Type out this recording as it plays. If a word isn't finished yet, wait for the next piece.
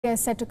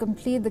Is set to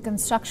complete the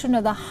construction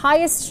of the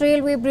highest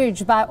railway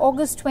bridge by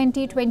August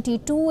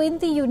 2022 in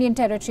the Union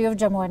Territory of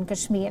Jammu and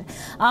Kashmir.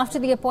 After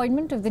the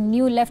appointment of the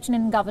new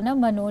Lieutenant Governor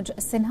Manoj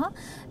Sinha,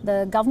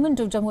 the government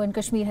of Jammu and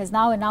Kashmir has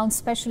now announced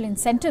special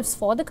incentives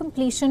for the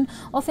completion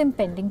of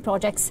impending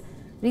projects.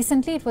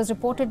 Recently, it was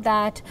reported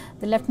that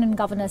the Lieutenant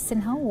Governor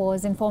Sinha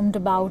was informed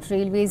about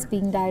railways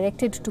being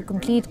directed to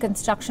complete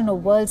construction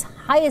of world's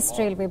highest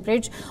railway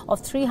bridge of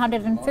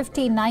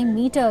 359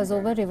 meters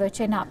over River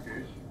Chenab.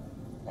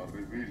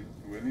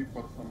 Any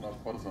person or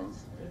persons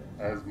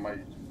as my.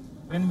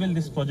 When will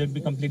this project be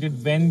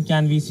completed? When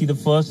can we see the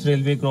first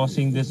railway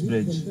crossing this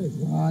bridge?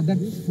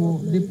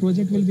 The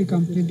project will be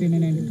completed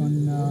in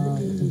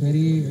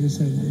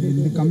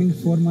the coming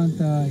 4 months.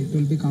 It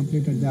will be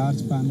completed. The hour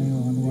span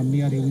on 1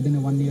 year.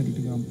 Within 1 year, it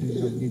will complete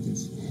the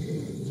bridges.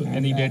 So,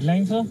 any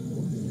deadlines, sir?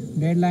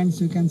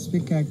 Deadlines you can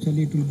speak.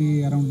 Actually, it will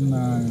be around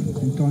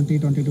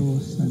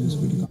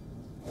 2022.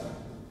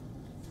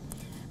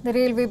 The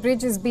railway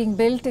bridge is being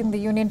built in the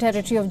Union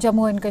Territory of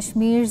Jammu and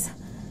Kashmir's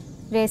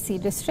Reasi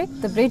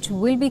district. The bridge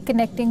will be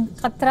connecting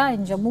Khatra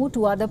in Jammu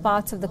to other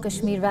parts of the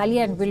Kashmir Valley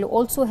and will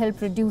also help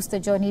reduce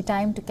the journey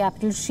time to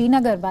capital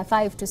Srinagar by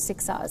 5 to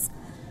 6 hours.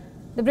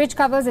 The bridge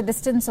covers a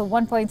distance of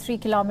 1.3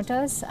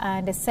 kilometers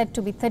and is said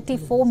to be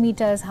 34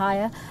 meters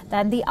higher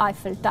than the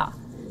Eiffel Tower.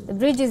 The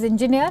bridge is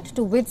engineered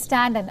to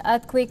withstand an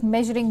earthquake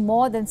measuring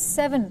more than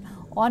 7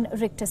 on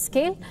Richter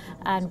scale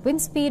and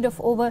wind speed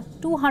of over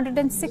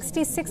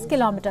 266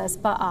 kilometers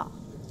per hour.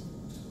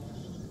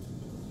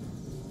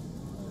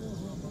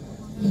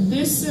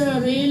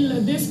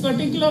 This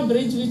particular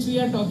bridge which we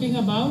are talking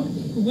about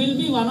will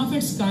be one of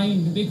its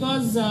kind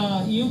because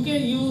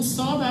you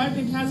saw that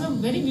it has a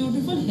very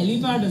beautiful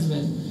helipad as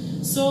well.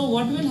 So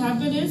what will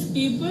happen is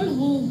people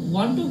who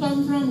want to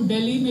come from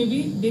Delhi,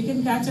 maybe they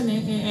can catch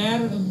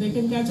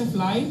a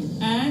flight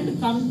and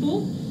come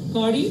to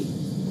Kaudi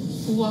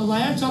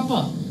via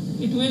chopper.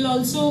 It will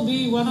also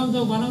be one of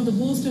the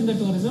boost in the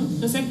tourism.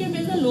 The second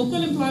is the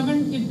local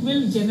employment it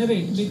will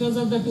generate because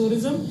of the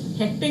tourism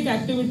hectic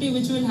activity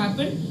which will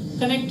happen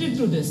connected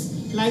to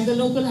this, like the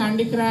local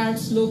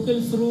handicrafts,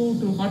 local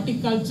fruit,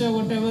 horticulture,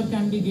 whatever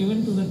can be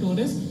given to the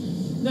tourists.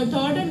 The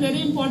third and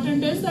very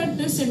important is that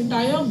this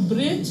entire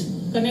bridge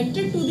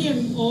connected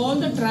to all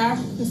the track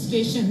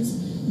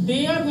stations,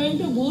 they are going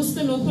to boost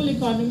the local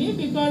economy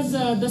because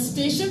the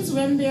stations,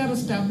 when they are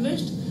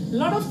established, a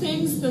lot of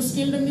things, the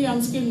skilled and the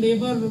unskilled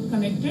labor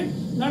connected,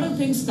 a lot of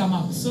things come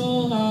up.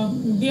 So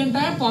the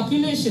entire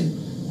population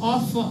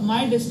of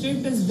my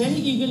district is very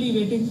eagerly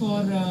waiting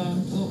for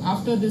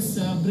after this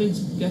bridge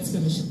gets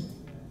commissioned.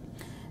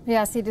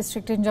 Reasi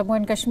district in Jammu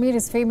and Kashmir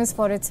is famous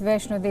for its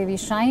Vaishno Devi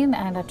shrine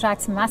and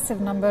attracts massive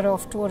number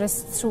of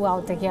tourists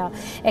throughout the year.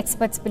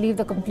 Experts believe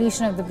the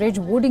completion of the bridge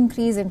would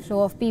increase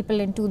inflow of people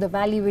into the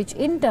valley, which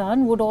in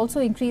turn would also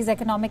increase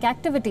economic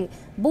activity,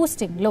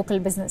 boosting local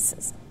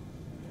businesses.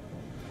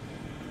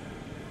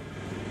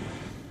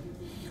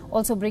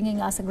 Also bringing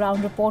us a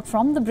ground report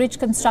from the bridge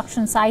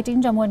construction site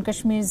in Jammu and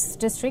Kashmir's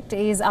district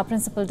is our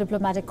principal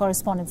diplomatic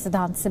correspondent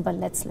Siddhant Sibal.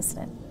 Let's listen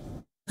in.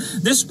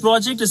 This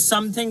project is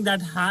something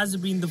that has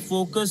been the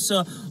focus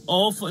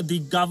of the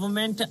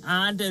government,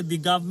 and the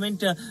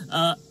government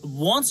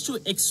wants to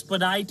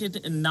expedite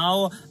it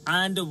now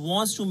and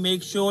wants to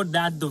make sure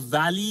that the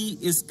valley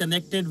is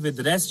connected with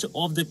the rest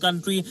of the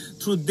country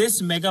through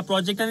this mega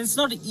project. And it's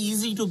not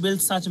easy to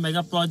build such a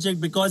mega project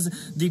because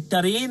the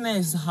terrain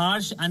is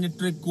harsh and it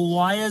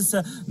requires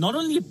not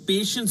only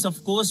patience,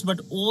 of course, but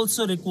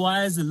also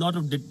requires a lot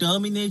of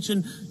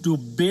determination to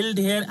build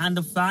here. And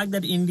the fact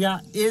that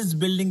India is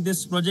building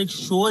this project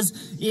shows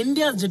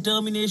India's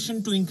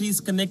determination to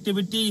increase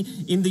connectivity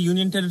in the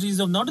Union Territories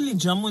of not only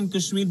Jammu and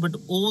Kashmir but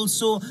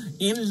also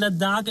in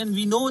Ladakh. And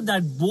we know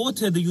that both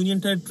the Union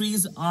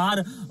Territories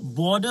are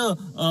border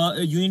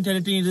Union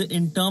Territories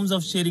in terms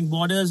of sharing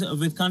borders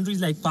with countries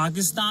like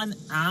Pakistan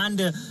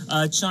and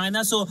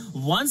China. So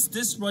once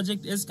this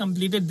project is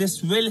completed,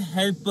 this will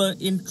help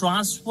in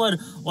transfer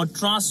or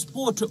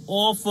transport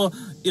of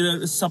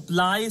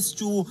supplies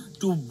to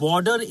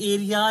border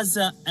areas.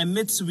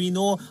 Amidst, we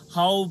know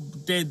how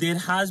there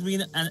has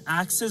been an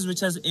axis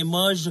which has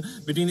emerged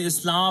between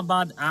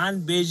Islamabad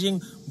and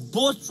Beijing,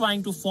 both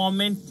trying to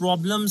foment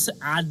problems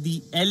at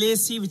the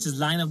LAC, which is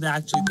line of the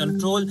actual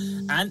control,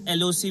 and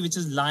LOC, which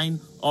is line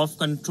of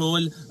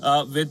control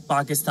with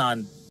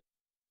Pakistan.